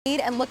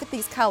And look at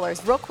these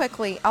colors real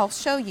quickly. I'll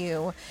show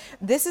you.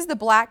 This is the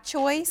black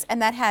choice,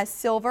 and that has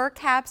silver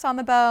caps on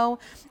the bow,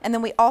 and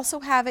then we also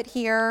have it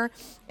here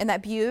in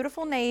that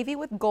beautiful navy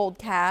with gold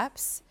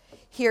caps.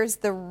 Here's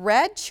the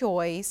red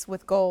choice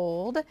with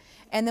gold,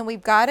 and then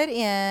we've got it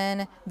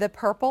in the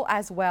purple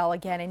as well,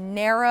 again in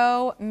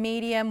narrow,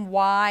 medium,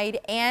 wide,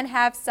 and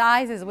half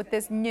sizes with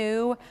this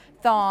new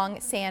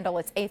thong sandal.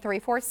 It's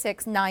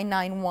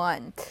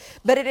A346991.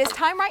 But it is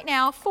time right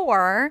now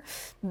for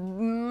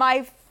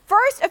my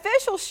first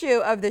official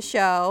shoe of the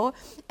show,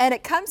 and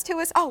it comes to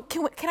us. Oh,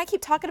 can I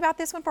keep talking about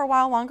this one for a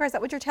while longer? Is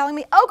that what you're telling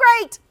me? Oh,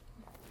 great.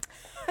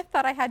 I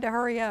thought I had to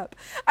hurry up.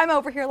 I'm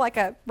over here like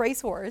a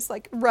racehorse,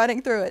 like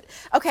running through it.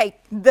 Okay,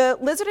 the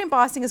lizard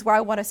embossing is where I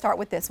want to start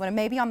with this one, and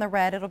maybe on the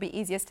red it'll be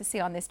easiest to see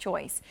on this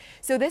choice.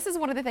 So this is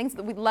one of the things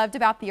that we loved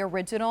about the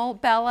original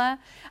Bella.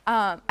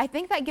 I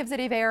think that gives it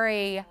a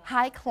very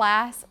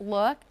high-class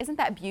look. Isn't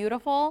that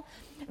beautiful?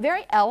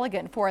 Very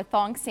elegant for a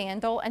thong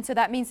sandal, and so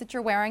that means that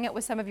you're wearing it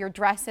with some of your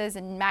dresses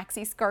and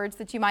maxi skirts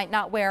that you might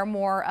not wear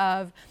more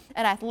of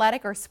an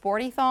athletic or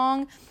sporty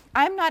thong.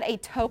 I'm not a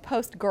toe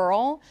post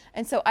girl,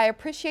 and so I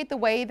appreciate the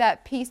way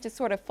that piece just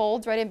sort of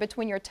folds right in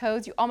between your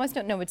toes. You almost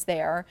don't know it's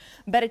there,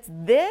 but it's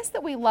this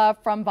that we love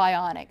from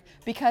Vionic,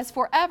 because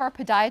forever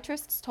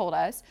podiatrists told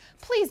us,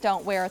 please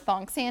don't wear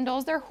thong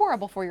sandals, they're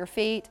horrible for your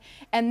feet.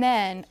 And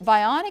then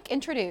Vionic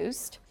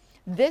introduced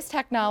this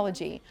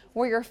technology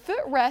where your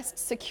foot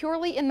rests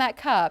securely in that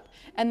cup,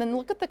 and then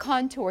look at the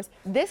contours.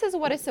 This is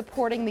what is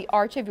supporting the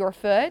arch of your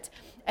foot,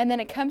 and then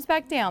it comes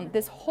back down.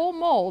 This whole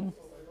mold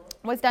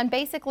was done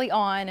basically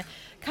on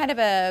kind of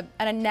an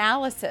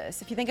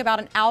analysis. If you think about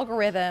an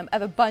algorithm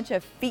of a bunch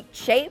of feet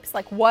shapes,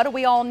 like what do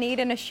we all need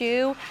in a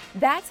shoe?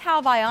 That's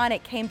how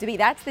Vionic came to be.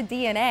 That's the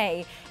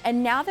DNA.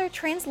 And now they're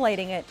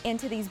translating it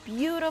into these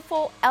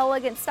beautiful,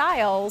 elegant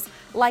styles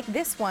like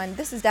this one.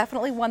 This is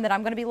definitely one that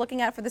I'm going to be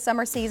looking at for the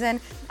summer season.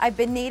 I've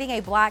been needing a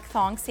black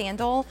thong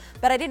sandal,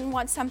 but I didn't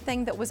want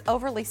something that was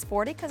overly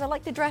sporty because I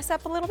like to dress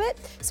up a little bit.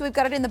 So we've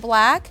got it in the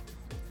black.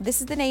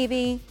 This is the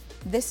navy.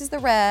 This is the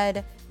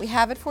red. We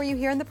have it for you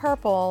here in the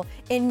purple,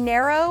 in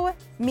narrow,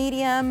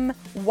 medium,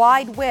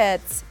 wide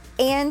widths,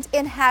 and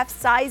in half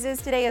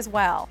sizes today as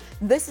well.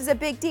 This is a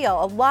big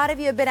deal. A lot of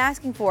you have been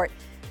asking for it.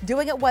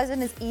 Doing it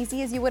wasn't as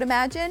easy as you would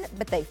imagine,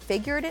 but they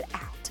figured it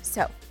out.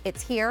 So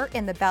it's here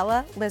in the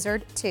Bella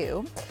Lizard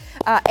 2,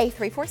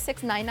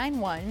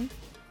 A346991.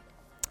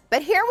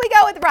 But here we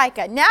go with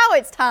Rika. Now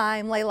it's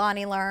time,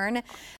 Leilani Learn.